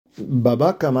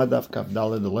Baba Kama Daf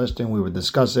Kavdala, the last thing we were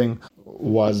discussing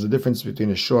was the difference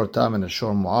between a shor tam and a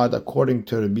shor muad. According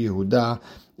to Rabbi Yehuda,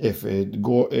 if it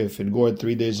gored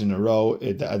 3 days in a row,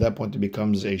 at that point it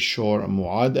becomes a shor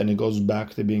muad and it goes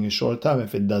back to being a shor tam.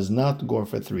 If it does not gore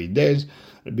for 3 days,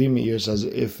 Rabbi Meir says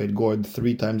if it gored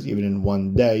 3 times even in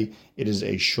 1 day, it is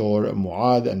a shor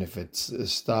muad, and if it's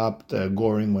stopped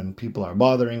goring when people are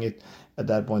bothering it, at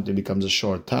that point it becomes a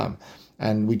shor tam.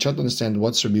 And we try to understand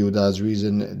what's Rabbi Yehuda's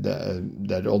reason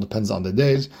that it all depends on the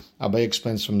days. Abai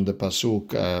explains from the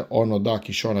pasuk, Or noda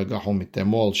kishor nagahu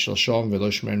mitemol shalshom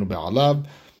velo shmernu be'alav.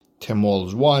 Temol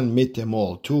is 1,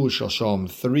 mitemol 2,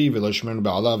 shalshom 3, velo shmernu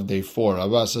be'alav, day 4.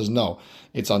 Abba says no,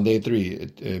 it's on day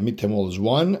 3. Mitemol is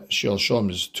 1,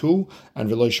 shalshom is 2, and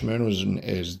velo shmernu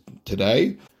is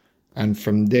today. And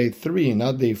from day 3,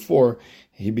 not day 4,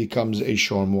 he becomes a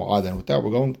shor mu'ad. And with that,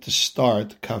 we're going to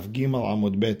start Kaf Gimal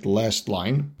Amud Bet, last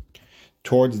line,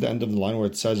 towards the end of the line where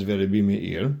it says Ve'Rabbi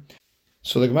Meir.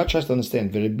 So the Gemara tries to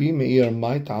understand Ve'Rabbi Meir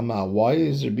Mai Tama. Why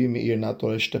is Rabbi Meir not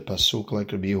Toresh the pasuk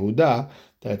like Rabbi Yehuda?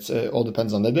 That's all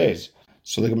depends on the days.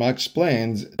 So the Gemara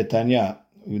explains Tanya.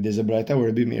 There's a braita where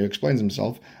Rabbi Meir explains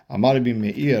himself. Amar Rabbi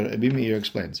Meir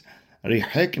explains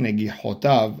Rihek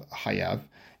negihotav hayav.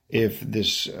 If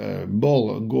this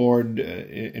bull gored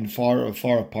in far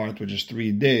apart, which is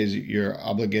 3 days, you're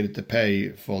obligated to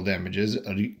pay full damages.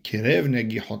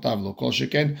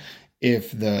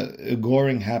 If the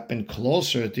goring happened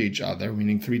closer to each other,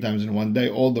 meaning 3 times in 1 day,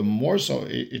 all the more so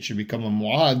it should become a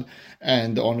mu'ad,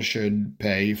 and the owner should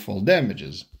pay full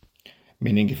damages.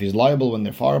 Meaning if he's liable when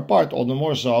they're far apart, all the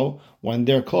more so when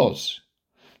they're close.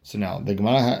 So now the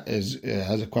Gemara has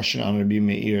a question on Rabbi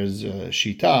Meir's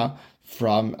shita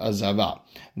from Azava.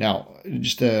 Now,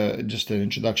 just an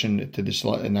introduction to this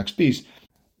next piece,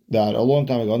 that a long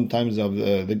time ago, in times of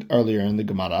the earlier in the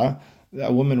Gemara,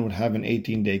 a woman would have an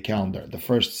 18-day calendar. The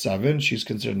first 7, she's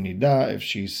considered nida. If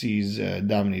she sees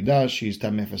dam nida, she's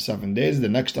tameh for 7 days. The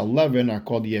next 11 are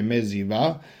called yemeh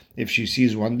ziva. If she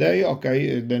sees 1 day,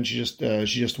 okay, then she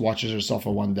just watches herself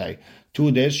for 1 day.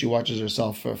 2 days, she watches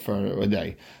herself for a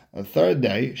day. A 3rd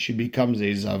day, she becomes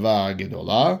a zava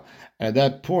gedolah. At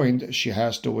that point, she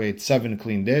has to wait 7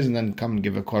 clean days and then come and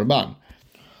give a korban.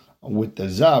 With the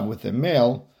zav, with the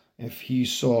male, if he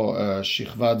saw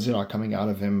shichvat zira coming out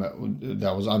of him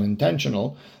that was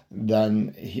unintentional,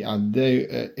 then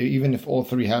even if all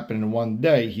 3 happen in 1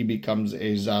 day, he becomes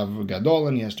a zav gadol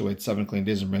and he has to wait 7 clean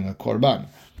days and bring a korban.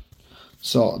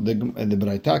 So the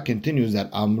Braita continues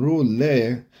that Amru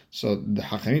le. So the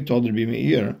Hachamim told Rabbi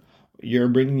Meir, you're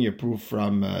bringing your proof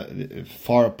from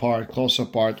far apart, close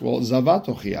apart. Well, zavat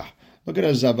ochiyah. Look at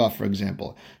a zava, for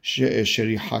example.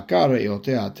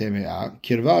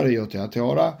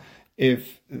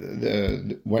 If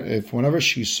whenever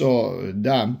she saw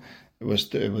dam, it was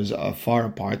far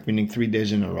apart, meaning 3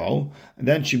 days in a row,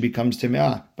 then she becomes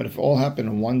temeah. But if it all happened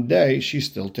in 1 day, she's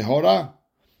still tehora.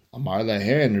 Amar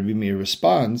lehen, Rabbi Meir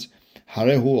responds,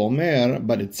 Harehu Omer,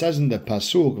 but it says in the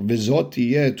pasuk, V'zot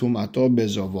tiyeh tumato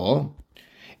bezovo.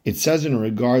 It says in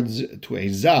regards to a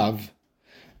zav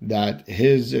that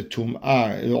his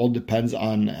tum'ah, it all depends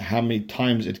on how many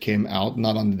times it came out,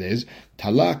 not on the days.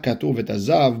 Tala katuv et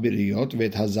hazav biriyot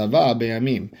v'et hazava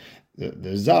beyamim.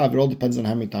 The zav, it all depends on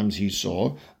how many times he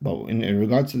saw, but in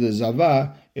regards to the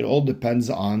zava, it all depends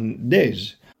on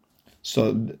days.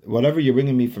 So whatever you're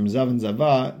bringing me from Zav and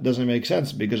Zava doesn't make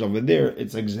sense, because over there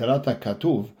it's a Gzerata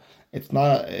Katuv. It's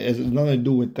nothing to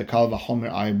do with the Kal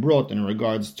V'Chomer I brought in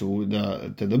regards to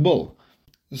the bull.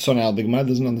 So now the Gemara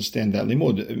doesn't understand that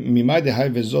limud. Mimai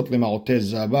dehai v'zot lema'oteh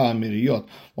Zava miriyot.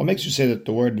 What makes you say that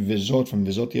the word v'zot from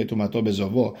v'zot yetumato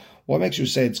bezovo? What makes you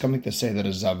say it's coming to say that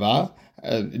a Zava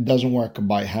it doesn't work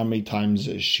by how many times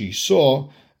she saw,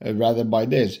 rather by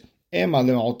days? Maybe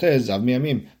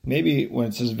when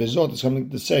it says vezot, it's coming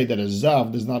to say that a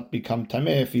zav does not become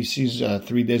tameh if he sees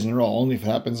 3 days in a row, only if it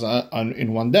happens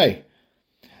in 1 day.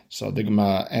 So the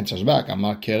Gemara answers back, it's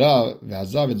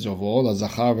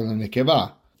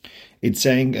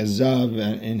saying a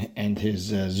zav and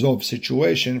his zov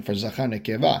situation for zachar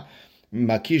nekeva.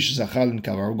 Makish zachar and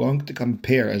kava. We're going to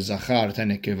compare a zachar to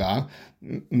nekeva,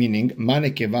 meaning ma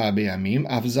nekeva beyamim,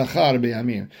 av zachar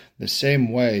beyamim. The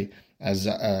same way as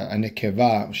a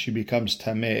nekeva, she becomes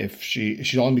tameh if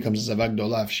she only becomes a zavag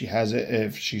dola if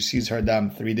she sees her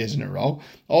dam 3 days in a row.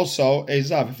 Also, a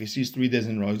zav, if he sees 3 days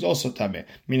in a row, he's also tameh.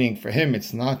 Meaning for him,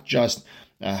 it's not just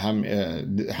how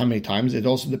many times; it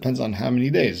also depends on how many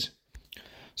days.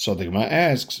 So the Gemara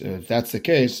asks, if that's the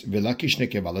case, v'lakish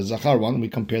nekeva lezachar. Why don't we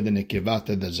compare the nekeva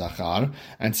to the zachar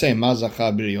and say ma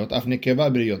zachar b'riyot, af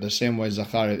nekeva b'riyot. The same way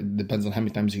zachar depends on how many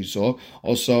times he saw.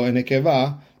 Also, a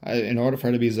nekeva, in order for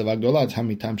her to be zavagdola, it's how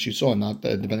many times she saw, not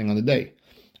depending on the day.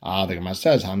 The Gemara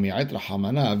says, hami'ait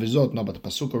rahamana v'zot. No, but the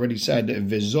pasuk already said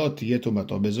v'zot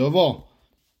yetumato bezovo,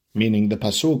 meaning the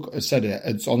pasuk said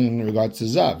it's only in regards to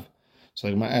zav. So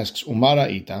the Gemara asks,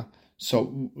 umara ita.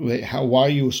 So why are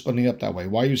you splitting up that way?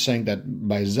 Why are you saying that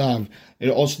by Zav,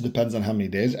 it also depends on how many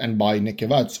days, and by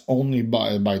Nekeva, it's only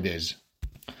by days?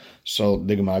 So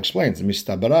the Gemara explains,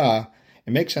 Mistabara,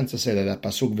 it makes sense to say that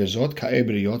Pasuk Vezot, Ka'e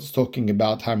B'riyot, is talking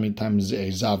about how many times a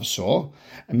Zav saw,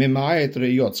 and Mima'et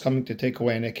Riyot, is coming to take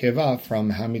away Nekeva from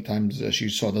how many times she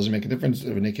saw. It doesn't make a difference.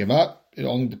 Nekeva, it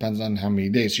only depends on how many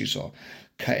days she saw.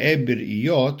 Ka'e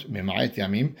B'riyot, Mima'et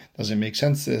Yamim, doesn't make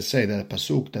sense to say that a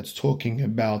Pasuk that's talking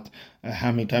about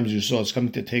how many times you saw is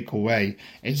coming to take away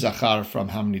a Zachar from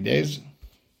how many days.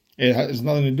 It has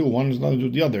nothing to do, one has nothing to do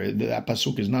with the other. That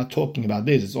Pasuk is not talking about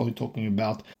days, it's only talking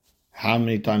about how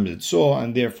many times it saw,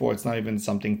 and therefore it's not even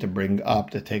something to bring up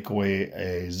to take away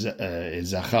a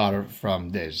Zachar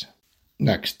from days.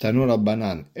 Next, Tanur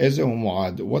Banan. Ezehu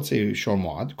Mu'ad. What's a shor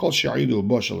Mu'ad? Kol she'idu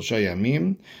bo shel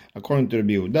shayamim. According to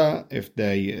Rabbi Yehuda, if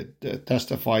they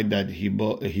testified that he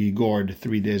gored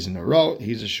 3 days in a row,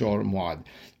 he's a shor Mu'ad.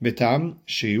 Betam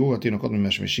sheyu atinokot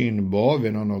mimashmishin bo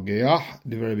v'no nogeach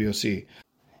divrei Rabbi Yossi.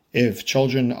 If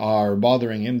children are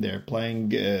bothering him, they're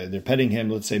petting him,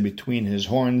 let's say, between his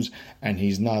horns, and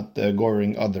he's not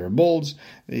goring other bulls,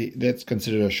 that's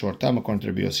considered a short time, according to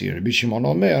Rabbi Yossi. Rabbi Shimon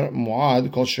Omer,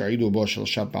 Mu'ad, kol she'idu bo shel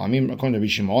shat pa'amim. According to Rabbi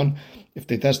Shimon, if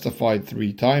they testified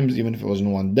 3 times, even if it was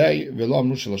in one day, v'lo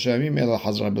amru shel shayamim ela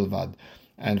hazra bilvad.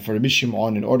 And for Rabbi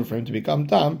Shimon, in order for him to become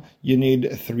tam, you need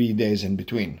 3 days in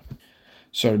between.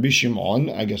 So Rabbi Shimon,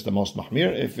 I guess the most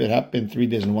mahmir, if it happened 3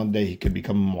 days in one day, he could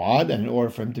become mu'ad, and in order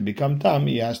for him to become tam,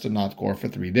 he has to not gore for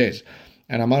 3 days.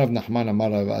 And Amar of Nachman,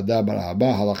 Amar of Ada bar Abba,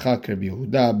 halacha Rabbi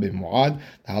Yehuda b'mu'ad.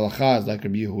 The halacha is like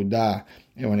Rabbi Yehuda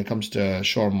when it comes to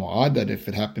shor mu'ad, that if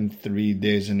it happened 3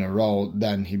 days in a row,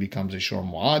 then he becomes a shor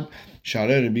mu'ad.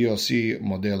 Sharei Rabbi Yossi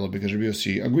modelo, because Rabbi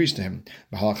Yossi agrees to him.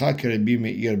 Halacha Rabbi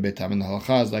Meir betam, and the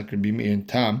halacha is like Rabbi Meir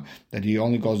tam, that he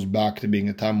only goes back to being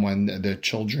a tam when the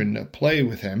children play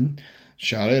with him.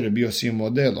 Sharei Rabbi Yossi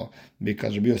modelo,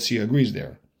 because Rabbi Yossi agrees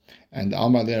there. And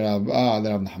Amar le Rav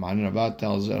Nachman, Rav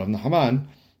tells Rav Nachman,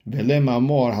 Vele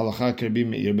mamor halacha Rabbi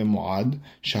Meir b'mu'ad,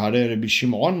 Sharei Rabbi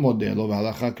Shimon modelo,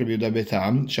 v'halacha Rabbi Yehuda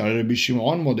betam, Sharei Rabbi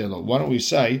Shimon modelo. Why don't we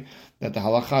say that the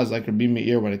halacha is like Rabbi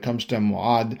Meir when it comes to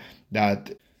mu'ad,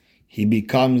 that he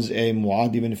becomes a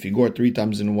mu'ad even if he gored 3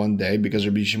 times in one day, because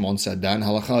Rabbi Shimon said that. And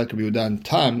halacha like Rabbi Yehuda and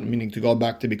tam, meaning to go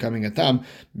back to becoming a tam,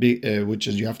 which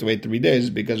is you have to wait 3 days,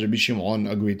 because Rabbi Shimon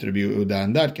agreed to Rabbi Yehuda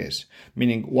in that case.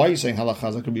 Meaning, why are you saying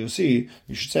halacha like Rabbi Yossi?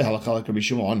 You should say halacha like Rabbi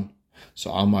Shimon.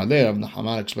 So Amar le Rav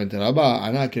Nachman explained to Rabba,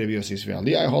 Anak Rabbi Yossi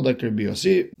Sviali, I hold like Rabbi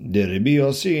Yossi, de Rabbi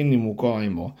Yossi nimuko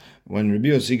imo. When Rabbi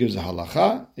Yossi gives a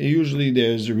halacha, usually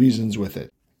there's reasons with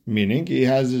it, meaning he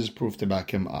has his proof to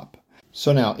back him up.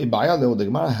 So now, Ibayah the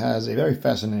Gemara has a very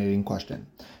fascinating question.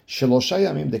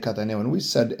 When we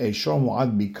said a shor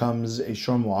mu'ad becomes a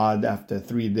shor mu'ad after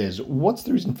 3 days, what's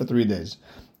the reason for 3 days?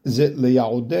 Is it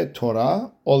liya'udeh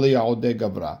Torah or liya'udeh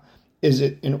Gavra? Is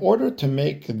it in order to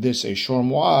make this a shor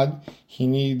mu'ad, he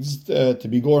needs to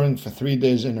be goring for 3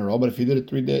 days in a row, but if he did it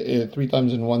 3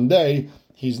 times in one day,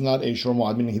 he's not a shor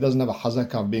mu'ad, meaning he doesn't have a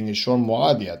hazakah of being a shor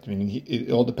mu'ad yet, meaning it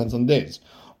all depends on days.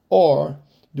 Or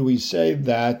do we say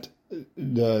that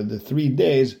the 3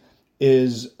 days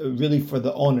is really for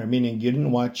the owner, meaning you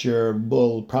didn't watch your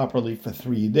bull properly for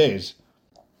 3 days,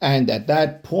 and at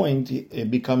that point it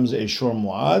becomes a shor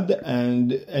mu'ad,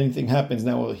 and anything happens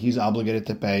now, he's obligated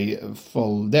to pay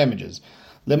full damages.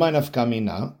 Lemay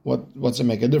nafkamina, what's to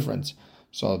make a difference?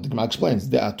 So the Gemara explains,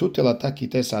 let's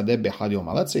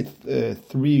say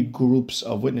 3 groups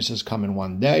of witnesses come in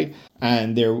one day,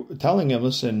 and they're telling him,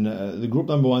 listen, the group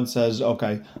number 1 says,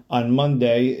 okay, on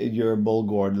Monday you're bull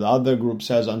gored. The other group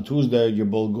says on Tuesday you're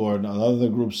bull gored. The other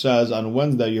group says on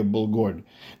Wednesday you're bull gored.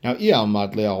 Now, if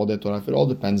it all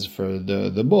depends for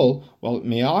the bull, well,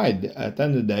 at the end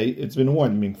of the day, it's been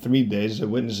warned. I mean, 3 days, the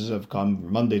witnesses have come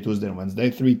Monday, Tuesday, and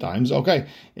Wednesday, 3 times. Okay,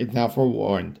 it's now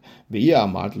forewarned. But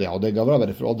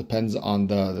if it all depends on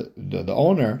the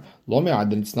owner,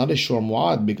 then it's not a shor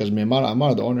mu'ad, because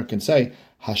the owner can say,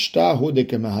 this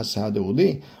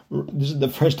is the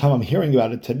first time I'm hearing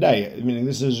about it today. Meaning,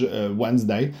 this is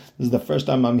Wednesday. This is the first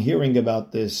time I'm hearing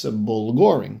about this bull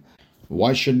goring.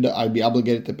 Why should I be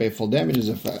obligated to pay full damages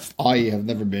if I have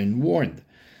never been warned?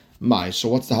 So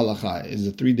what's the halacha? Is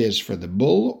it 3 days for the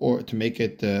bull, or to make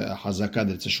it hazakah that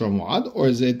it's a shor mu'ad, or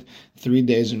is it 3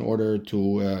 days in order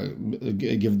to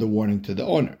give the warning to the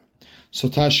owner? So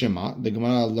Tashima, the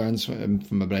Gemara learns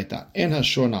from a Braita. En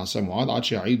hashor na'asa mu'ad ad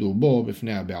she'a'idu bo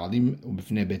b'fnei ha'be'alim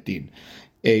u'b'fnei betin.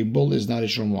 A bull is not a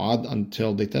shor mu'ad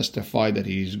until they testify that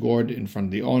he is gored in front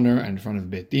of the owner and in front of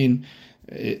betin.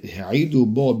 Ha'a'idu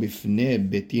bo b'fnei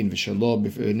betin v'shelo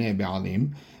b'fnei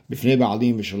be'alim. If they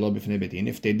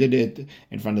did it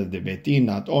in front of the betin,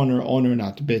 not owner,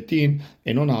 not betin,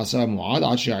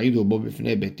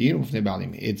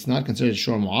 it's not considered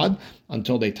shor mu'ad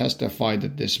until they testify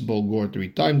that this bull gored 3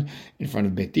 times in front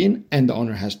of betin, and the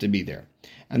owner has to be there.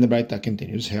 And the Braita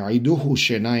continues,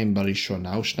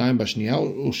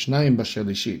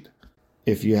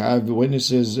 if you have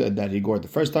witnesses that he gored the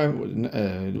first time,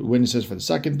 witnesses for the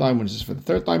second time, witnesses for the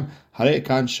third time,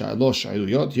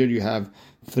 here you have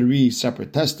 3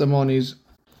 separate testimonies,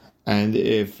 and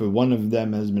if one of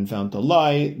them has been found to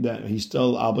lie, then he's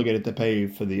still obligated to pay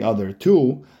for the other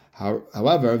 2.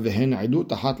 However,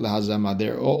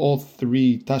 all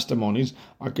 3 testimonies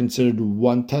are considered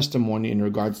one testimony in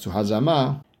regards to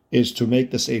hazama, is to make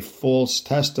this a false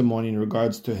testimony in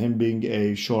regards to him being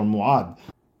a shor mu'ad.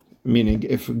 Meaning,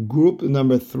 if group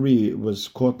number 3 was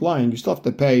caught lying, you still have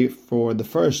to pay for the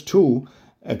first 2,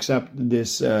 except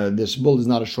this bull is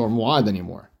not a shor mu'ad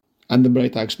anymore. And the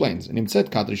Braita explains, if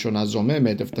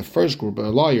the first group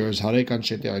of liars, and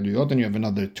you have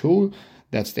another 2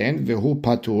 that stand, vehu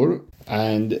patur,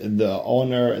 and the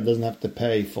owner doesn't have to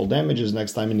pay full damages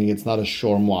next time, meaning it's not a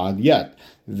shor mu'ad yet.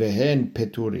 Vehen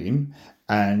peturim,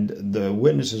 and the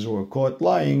witnesses who were caught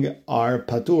lying are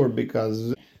patur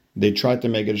because they tried to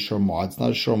make it a shor mu'ad. It's not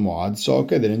a shor mu'ad, so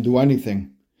okay, they didn't do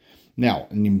anything. Now,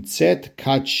 nimtzet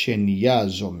kat sheniya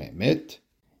zomemet.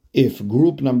 If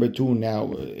group number 2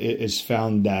 now is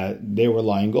found that they were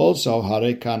lying also,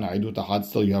 harekan aidut ahad,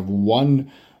 still you have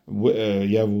one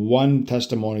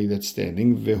testimony that's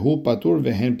standing. Vehu patur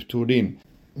vehen pturin.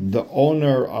 The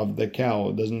owner of the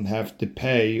cow doesn't have to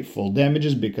pay full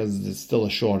damages because it's still a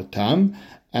shor tam,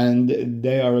 and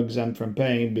they are exempt from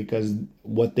paying because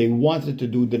what they wanted to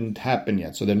do didn't happen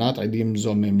yet. So they're not aidim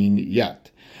zomemin yet.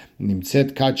 Once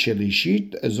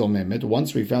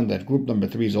we found that group number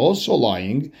 3 is also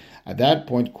lying, at that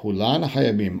point, kulan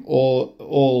hayabim,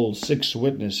 all 6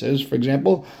 witnesses, for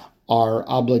example, are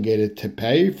obligated to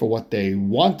pay for what they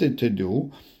wanted to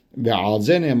do. This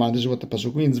is what the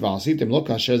pasuk means.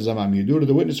 You do to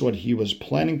the witness what he was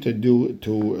planning to do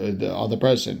to the other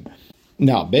person.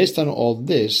 Now, based on all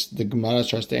this, the Gemara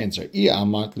tries to answer. If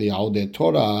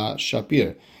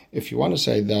you want to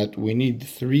say that we need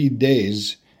 3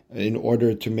 days in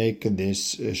order to make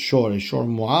this shor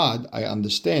mu'ad, I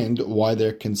understand why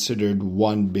they're considered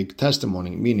one big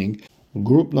testimony, meaning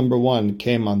group number 1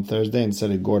 came on Thursday and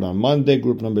said it gored on Monday.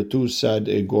 Group number 2 said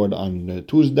it gored on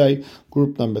Tuesday.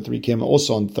 Group number 3 came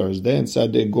also on Thursday and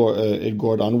said it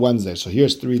gored on Wednesday. So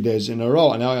here's 3 days in a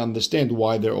row, and now I understand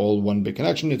why they're all one big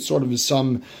connection. It's sort of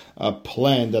some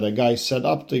plan that a guy set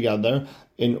up together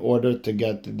in order to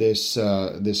get this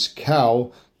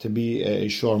cow to be a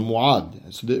shor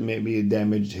mu'ad. So that maybe it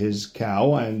damaged his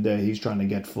cow, and he's trying to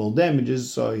get full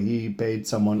damages, so he paid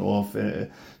someone off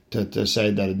to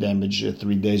say that it damaged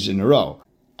 3 days in a row.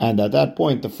 And at that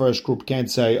point, the first group can't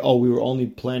say, oh, we were only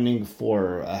planning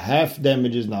for half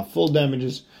damages, not full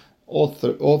damages. All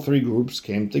 3 groups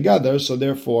came together, so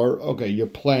therefore, okay, your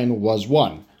plan was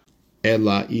one.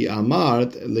 But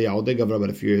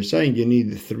if you're saying you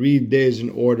need 3 days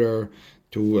in order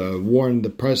to warn the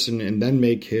person and then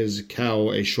make his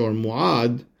cow a shor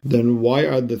mu'ad, then why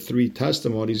are the 3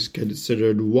 testimonies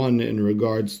considered one in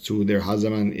regards to their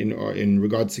hazaman, in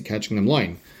regards to catching them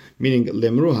lying? Meaning,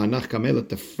 lemru hanach kameh, let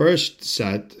the first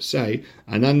set say,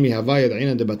 anan mihavayad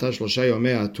ina debatash l'shay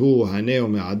omea tu haneo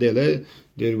me'adele.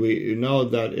 Did we know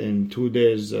that in 2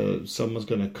 days someone's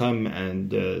going to come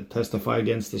and testify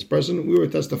against this person? We were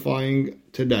testifying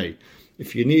today.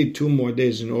 If you need 2 more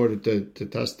days in order to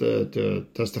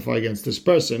testify against this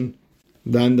person,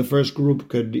 then the first group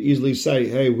could easily say,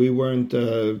 hey, we weren't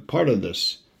part of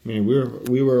this. I mean,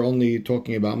 we were only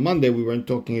talking about Monday, we weren't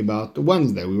talking about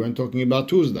Wednesday, we weren't talking about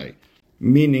Tuesday.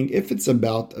 Meaning, if it's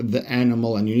about the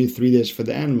animal and you need 3 days for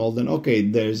the animal, then okay,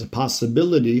 there's a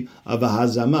possibility of a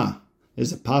hazama.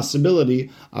 There's a possibility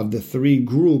of the 3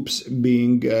 groups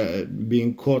being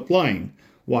caught lying.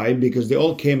 Why? Because they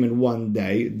all came in one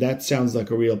day. That sounds like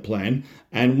a real plan.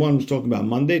 And one was talking about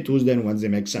Monday, Tuesday, and Wednesday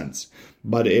makes sense.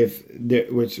 But if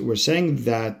we're saying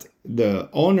that the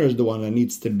owner is the one that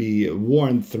needs to be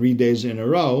warned 3 days in a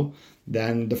row,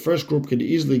 then the first group could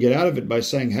easily get out of it by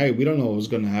saying, hey, we don't know what's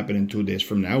going to happen in 2 days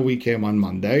from now. We came on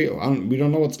Monday. We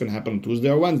don't know what's going to happen on Tuesday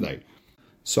or Wednesday.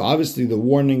 So obviously the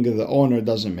warning of the owner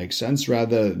doesn't make sense.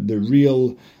 Rather, the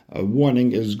real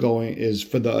warning is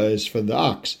for the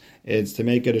ox. It's to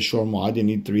make it a shor muad. You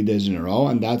need 3 days in a row,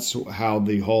 and that's how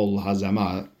the whole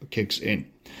hazama kicks in.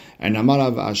 And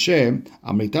Amarav Ashe,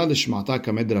 Amrita Lishmata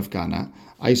Kamed Rav Kahana.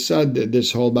 I said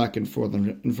this whole back and forth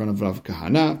in front of Rav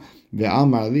Kahana.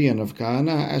 Ve'amar li, and Rav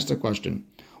Kahana asked a question.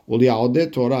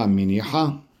 Uli'odeh Torah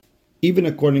miniha. Even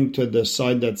according to the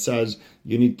side that says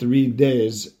you need 3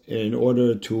 days in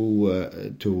order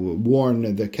to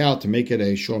warn the cow to make it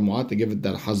a shor muad, to give it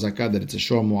that hazakah that it's a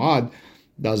shor muad,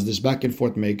 does this back and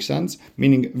forth make sense?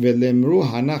 Meaning, ve'lemru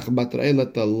hanach batrei,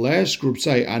 let the last group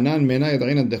say, anan mena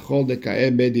yad'ina dechol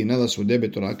deka'e bedin ela sudeh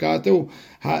b'torakatu.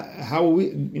 How we,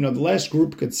 the last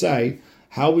group could say,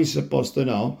 how are we supposed to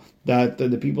know that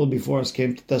the people before us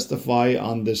came to testify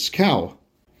on this cow?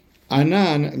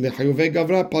 Anan lechayuve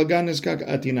gavra palgan neskak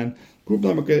atinan. Group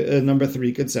number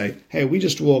 3 could say, hey, we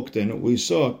just walked in, we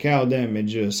saw a cow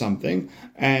damage something,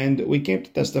 and we came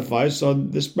to testify, so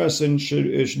this person should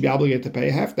be obligated to pay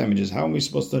half damages. How are we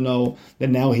supposed to know that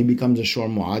now he becomes a shor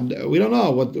muad? We don't know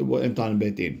what imtan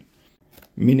betin.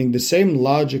 Meaning the same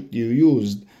logic you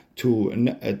used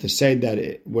to say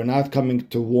that we're not coming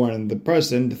to warn the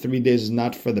person, the 3 days is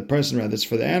not for the person, rather it's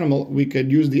for the animal. We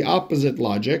could use the opposite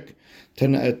logic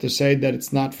to say that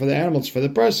it's not for the animal, it's for the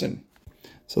person.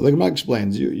 So the Gemara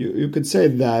explains, you could say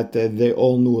that they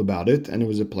all knew about it and it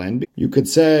was a plan. You could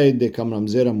say they come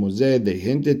Ramzera Muzeh, they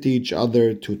hinted to each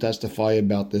other to testify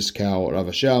about this cow. Rav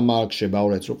Asher Amar, Sheba'u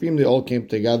Retzrufim, they all came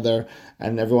together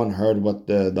and everyone heard what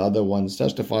the other ones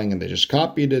testifying and they just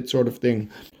copied it, sort of thing.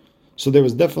 So there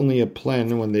was definitely a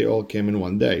plan when they all came in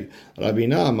one day.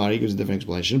 Rabina Amar gives a different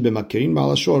explanation. B'makirin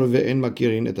ba'al hashor ve'en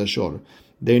makirin et hashor.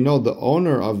 They know the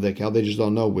owner of the cow, they just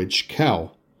don't know which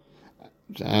cow.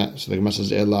 So the Gemara says,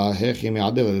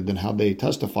 then how they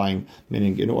testifying?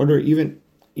 Meaning, in order even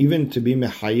to be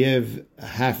mechayev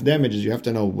half damages, you have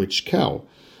to know which cow.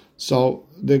 So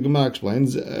the Gemara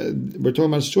explains, we're talking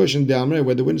about a situation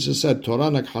where the witnesses said, Torah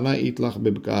nakhana itlach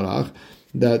bibkarach,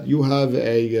 that you have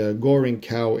a goring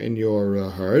cow in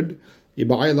your herd. You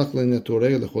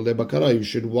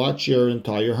should watch your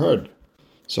entire herd.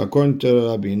 So according to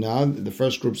Rabina, the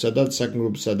first group said that, the second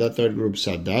group said that, third group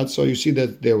said that. So you see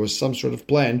that there was some sort of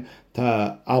plan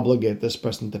to obligate this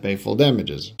person to pay full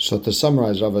damages. So to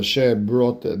summarize, Rav Asher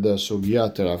brought the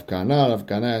sugya to Rav Kahana. Rav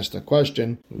Kahana asked a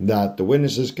question that the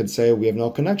witnesses could say we have no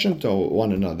connection to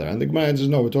one another. And the Gemara says,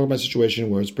 no, we're talking about a situation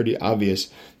where it's pretty obvious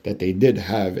that they did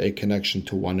have a connection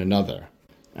to one another.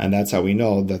 And that's how we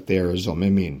know that they are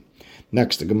zomemin.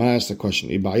 Next, the Gemara asked the question,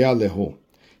 Ibaya lehu.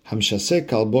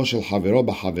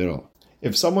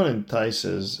 If someone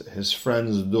entices his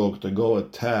friend's dog to go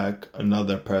attack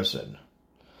another person,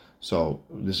 so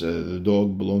the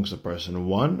dog belongs to person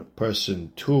 1,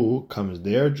 person 2 comes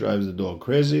there, drives the dog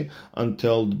crazy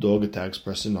until the dog attacks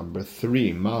person number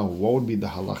 3. What would be the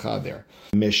halacha there?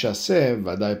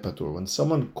 When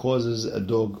someone causes a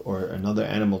dog or another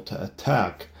animal to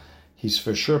attack, he's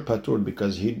for sure patur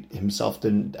because he himself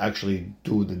didn't actually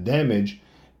do the damage.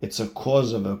 It's a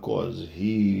cause of a cause.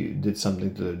 He did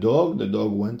something to the dog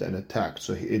went and attacked.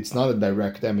 So it's not a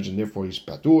direct damage, and therefore he's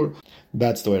patur.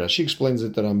 That's the way Rashi explains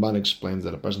it. The Ramban explains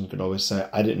that a person could always say,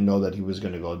 I didn't know that he was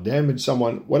going to go damage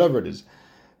someone, whatever it is.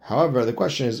 However, the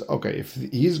question is, okay, if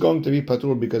he's going to be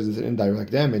patur because it's an indirect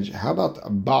damage, how about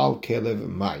Baal Kelev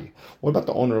Mai? What about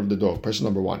the owner of the dog? Person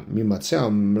number 1.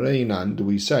 Do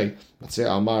we say, that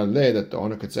the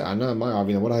owner could say, Ana Mai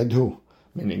Avina, what did I do?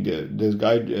 Meaning, this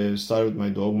guy started with my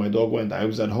dog went, I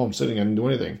was at home sitting, I didn't do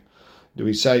anything. Do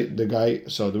we say that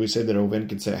Reuven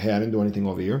could say, hey, I didn't do anything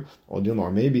over here? Or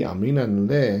maybe Amrina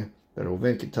Le, that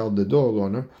Reuven could tell the dog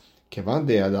owner,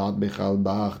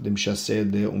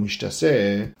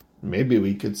 maybe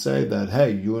we could say that,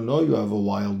 hey, you have a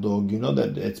wild dog, you know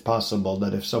that it's possible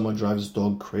that if someone drives his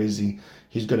dog crazy,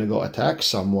 he's going to go attack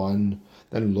someone.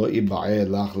 Then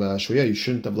you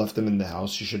shouldn't have left him in the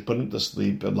house. You should put him to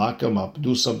sleep, lock him up,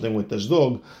 do something with this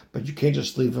dog, but you can't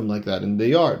just leave him like that in the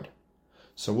yard.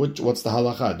 So what's the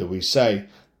halacha? Do we say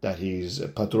that he's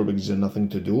patur because he has nothing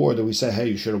to do, or do we say, hey,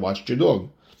 you should have watched your dog?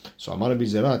 So Amar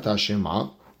Bizera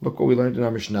Tashema. Look what we learned in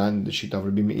our Mishnah in the Shita of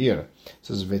Rabbi Meir. It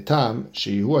says, Vetam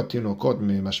shehu atinokot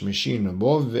mashmishin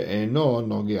bo ve'eno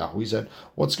nogeach. We said,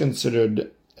 what's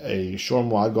considered a shor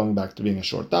muad going back to being a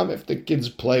short tam? If the kids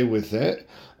play with it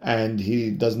and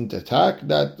he doesn't attack,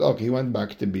 that he went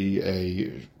back to be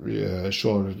a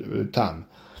shor tam.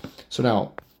 So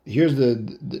now here's the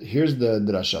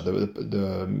drasha.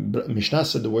 The Mishnah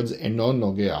said the words eno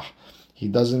nogeach. he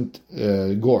doesn't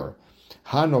gore.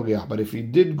 Hanogeh, but if he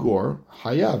did gore,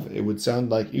 hayav. It would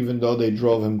sound like even though they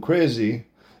drove him crazy,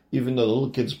 even though the little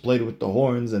kids played with the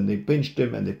horns and they pinched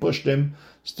him and they pushed him,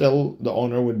 still the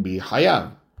owner would be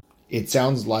hayav. It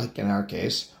sounds like in our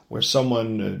case where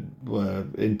someone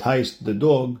enticed the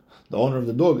dog, the owner of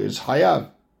the dog is hayav.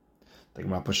 The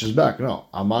Gemara pushes back. No,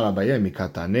 Amar Abaye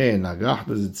mikatane nagah.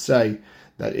 Does it say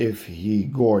that if he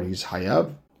gored, he's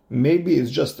hayav? Maybe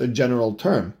it's just a general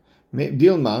term.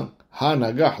 Dilma ha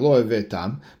nagah lo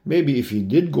evetam. Maybe if he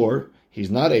did gore,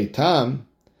 he's not a tam.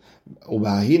 But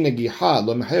on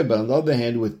the other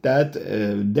hand, with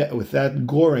that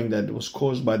goring that was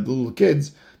caused by the little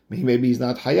kids, maybe he's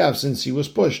not hayav since he was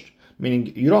pushed.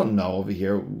 Meaning, you don't know over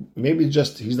here. Maybe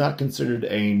just he's not considered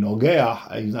a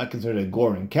nogeah. He's not considered a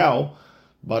goring cow.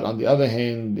 But on the other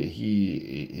hand,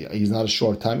 he's not a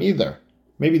short time either.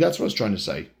 Maybe that's what it's trying to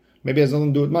say. Maybe it has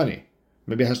nothing to do with money.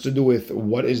 Maybe it has to do with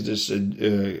what is this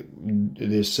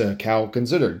cow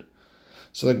considered.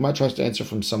 So the Gemara tries to answer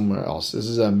from somewhere else. This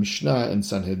is a Mishnah in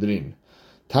Sanhedrin.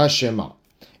 Tashema.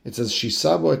 It says,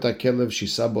 Shisabo et hakelev,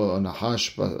 shisabo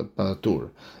nahash patur.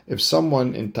 If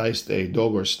someone enticed a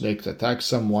dog or snake to attack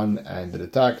someone and it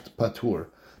attacked, patur.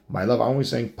 My love, aren't we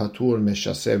saying patur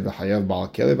meshasev v'hayav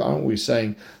ba'al kelev? Aren't we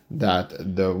saying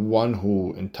that the one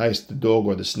who enticed the dog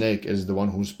or the snake is the one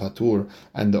who's patur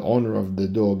and the owner of the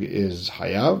dog is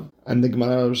hayav? And the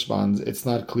Gemara responds, it's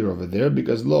not clear over there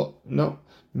because no.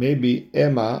 Maybe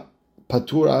Ema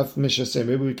Patur af Mishaseh.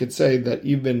 Maybe we could say that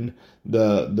even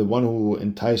the one who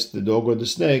enticed the dog or the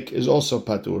snake is also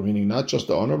Patur, meaning not just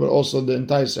the owner but also the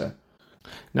enticer.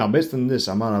 Now, based on this,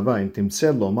 Amar Ava in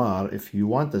Timtzel Lomar, if you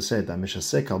want to say that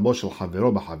Mishaseh kalbo shel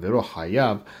havero b'havero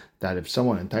hayav, that if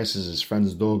someone entices his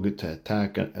friend's dog to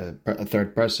attack a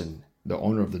third person, the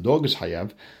owner of the dog is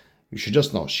hayav. You should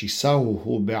just know Shisahu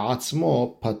hu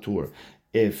be'atzmo Patur.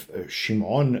 If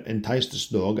Shimon enticed this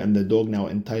dog and the dog now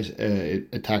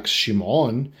attacks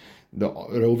Shimon, the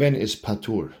Reuven is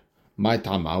patur. My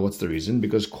tama, what's the reason?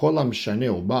 Because kolam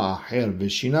shaneu ba'aher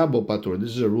v'shinabo patur. This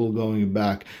is a rule going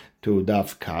back to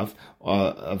Daf Kav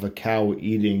of a cow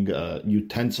eating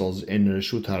utensils in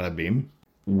Reshut Harabim,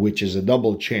 which is a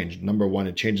double change. Number one,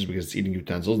 it changes because it's eating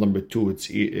utensils. Number two, it's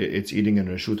eating in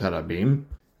Reshut Harabim,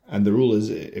 and the rule is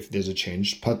if there's a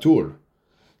change, patur.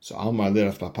 So Amar le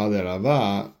Rav Papa le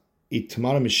Rava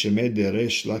itmar mishemeh de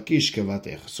Resh Lakish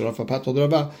kevatech. So Rav Papa told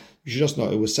Rava, you should just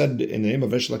know it was said in the name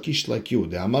of Resh Lakish like you.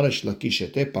 The Amar Resh Lakish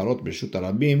ete parot b'Reshut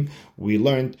Harabim. We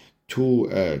learned two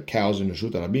cows in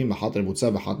Reshut Harabim. Achat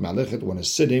revutza v'achat mehalechet. One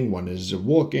is sitting, one is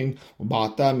walking.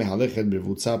 Ba'ata mehalechet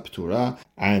b'revutza p'tura.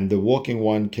 And the walking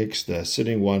one kicks the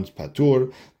sitting one's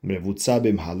patur. Revutza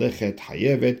b'mehalechet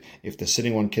hayevet. If the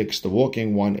sitting one kicks the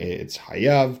walking one, it's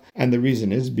hayav. And the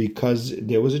reason is because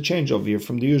there was a change over here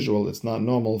from the usual. It's not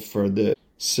normal for the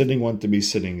sitting one to be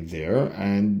sitting there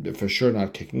and for sure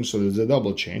not kicking. So there's a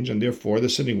double change, and therefore the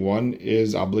sitting one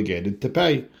is obligated to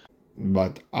pay.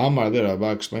 But Amar le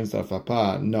Rava explains to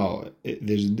Papa, no,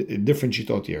 there's a different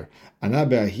shitot here.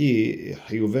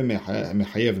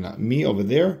 Me over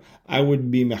there, I would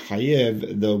be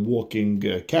mechayev the walking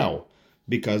cow,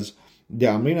 because the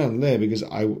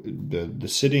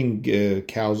sitting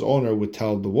cow's owner would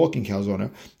tell the walking cow's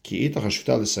owner,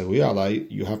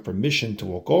 you have permission to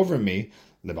walk over me.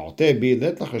 You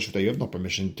have no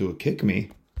permission to kick me.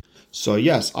 So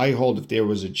yes, I hold if there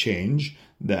was a change,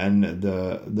 then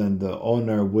the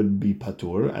owner would be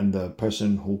patur, and the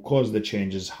person who caused the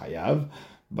change is hayav.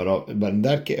 But in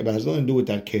that case, it has nothing to do with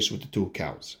that case with the two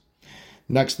cows.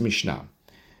 Next Mishnah.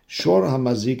 Shor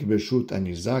hamazik b'shut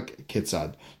anizak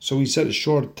ketzad. So we said a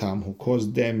short tam who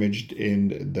caused damage in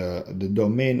the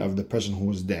domain of the person who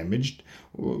was damaged.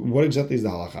 What exactly is the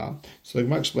halacha? So the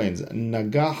Gemara explains,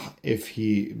 nagah if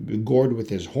he gored with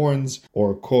his horns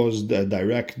or caused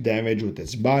direct damage with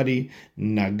his body,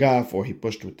 nagaf or he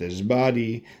pushed with his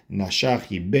body, nashach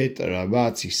he bit,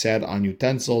 rabatz he sat on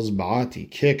utensils, ba'at he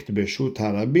kicked, b'shut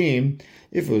harabim.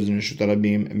 If it was in Reshut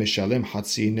Harabim, Mishalem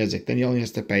Hatzi Nezek, then he only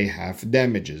has to pay half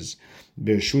damages.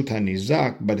 B'Reshut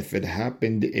HaNizak, but if it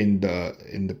happened in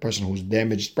the person who's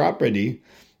damaged property,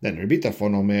 then Rabbi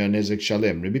Tarfon Omer Nezek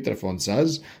Shalem. Rabbi Tarfon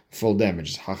says full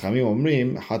damages. Hachamim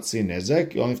Omrim Hatzi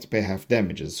Nezek, you only have to pay half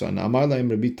damages. So in Amar Laim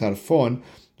Rabbi Tarfon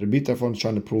is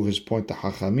trying to prove his point to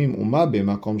Hachamim. Uma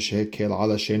b'makom shekel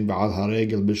ala shein ba'al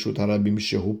haregel b'Reshut Harabim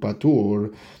shehu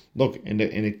patur. Look, in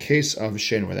a case of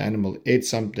shen, where the animal ate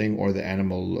something or the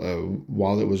animal,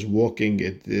 while it was walking,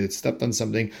 it stepped on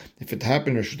something, if it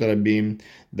happened in Reshut Harabim,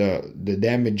 the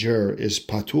damager is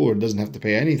patur, doesn't have to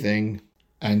pay anything.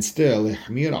 And still, but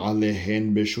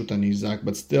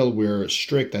still we're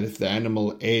strict that if the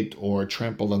animal ate or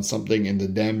trampled on something in the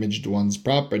damaged one's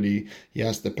property, he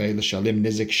has to pay the shalim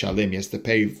nizik shalim. He has to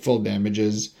pay full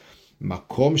damages.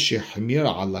 Makom shehmir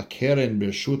ala keren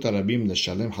b'reshut harabim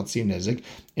l'shalem hatzi nizik.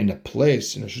 In a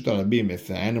place in Reshut harabim, if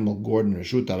the animal gored in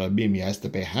Reshut harabim, he has to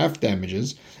pay half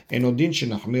damages. Enodin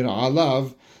shenachmir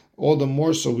alav. All the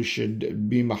more so we should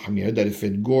be mahmir that if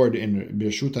it gored in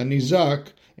b'reshut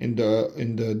hanizak, in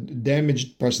the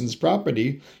damaged person's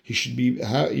property, he should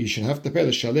have to pay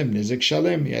the shalim nizik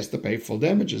shalim. He has to pay full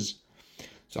damages.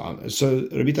 So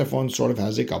Rabbi Tarfon sort of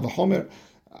has a kal v'chomer.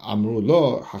 Amru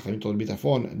lo, Chachamim told Rabbi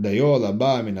Tarfon, dayo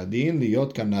laba min adin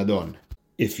liyot kanadon.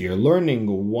 If you're learning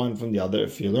one from the other,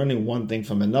 if you're learning one thing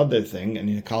from another thing, and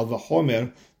in a kal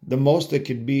v'chomer, the most it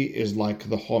could be is like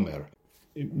the chomer.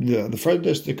 The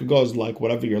furthest it could go is like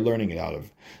whatever you're learning it out of.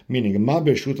 Meaning, ma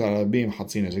b'reshut harabim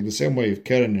chatzin nizak. The same way if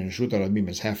keren in reshut harabim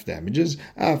is half damages,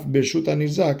 af b'reshut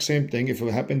hanizak, same thing. If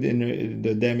it happened in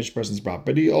the damaged person's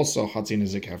property, also chatzin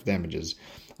nizak half damages.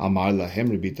 Amar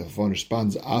lahem Rabbi Tarfon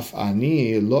responds, af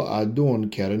ani lo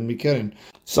adun keren mi keren.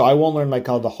 So I won't learn my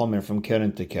kal v'chomer from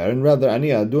keren to keren. Rather, ani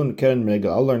adun keren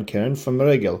regel. I'll learn keren from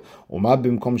regel. Uma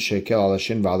bimkom shekel ala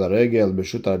shin v'ala regel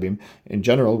b'reshut harabim. In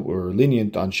general, we're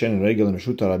lenient on shin and regel and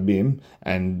reshut harabim,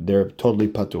 and they're totally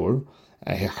patur.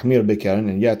 Hechmir bekeren,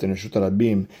 and yet in Reshut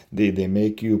harabim they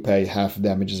make you pay half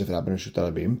damages if it happened in Reshut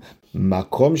harabim.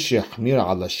 Makom shechmir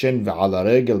ala shen ve'ala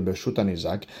regel b'reshut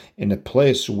hanizak, in a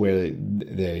place where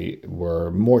they were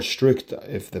more strict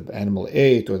if the animal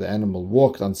ate or the animal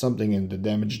walked on something in the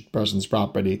damaged person's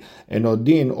property. And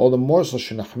odin, all the more so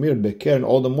shenachmir bekeren,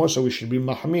 all the more so we should be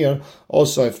mahmir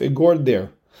also if it gored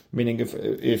there. Meaning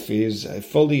if he's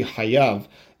fully hayav,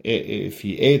 if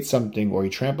he ate something or he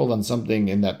trampled on something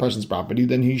in that person's property,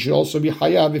 then he should also be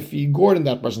hayav if he gored in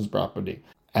that person's property.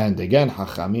 And again,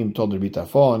 Chachamim told Rabbi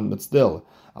Tarfon, but still,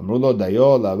 Amrulo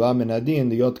dayo laba menadin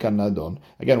liyot kanadon.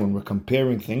 Again, when we're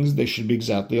comparing things, they should be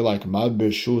exactly like ma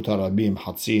b'reshut harabim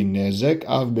hatzi nezek,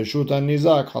 av b'reshut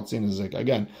hanizak hatzi nezek.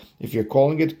 Again, if you're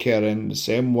calling it keren, the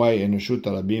same way in reshut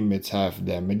harabim it's half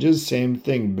damages. Same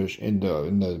thing in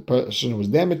the person who's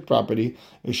damaged property,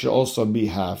 it should also be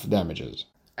half damages.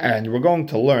 And we're going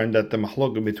to learn that the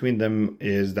mahlok between them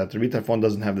is that Rabbi Tarfon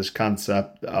doesn't have this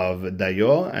concept of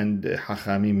dayo, and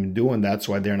Chachamim do, and that's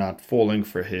why they're not falling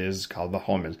for his kal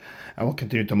v'chomer. And we'll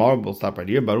continue tomorrow. We'll stop right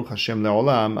here. Baruch Hashem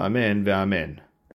le'olam. Amen ve'amen.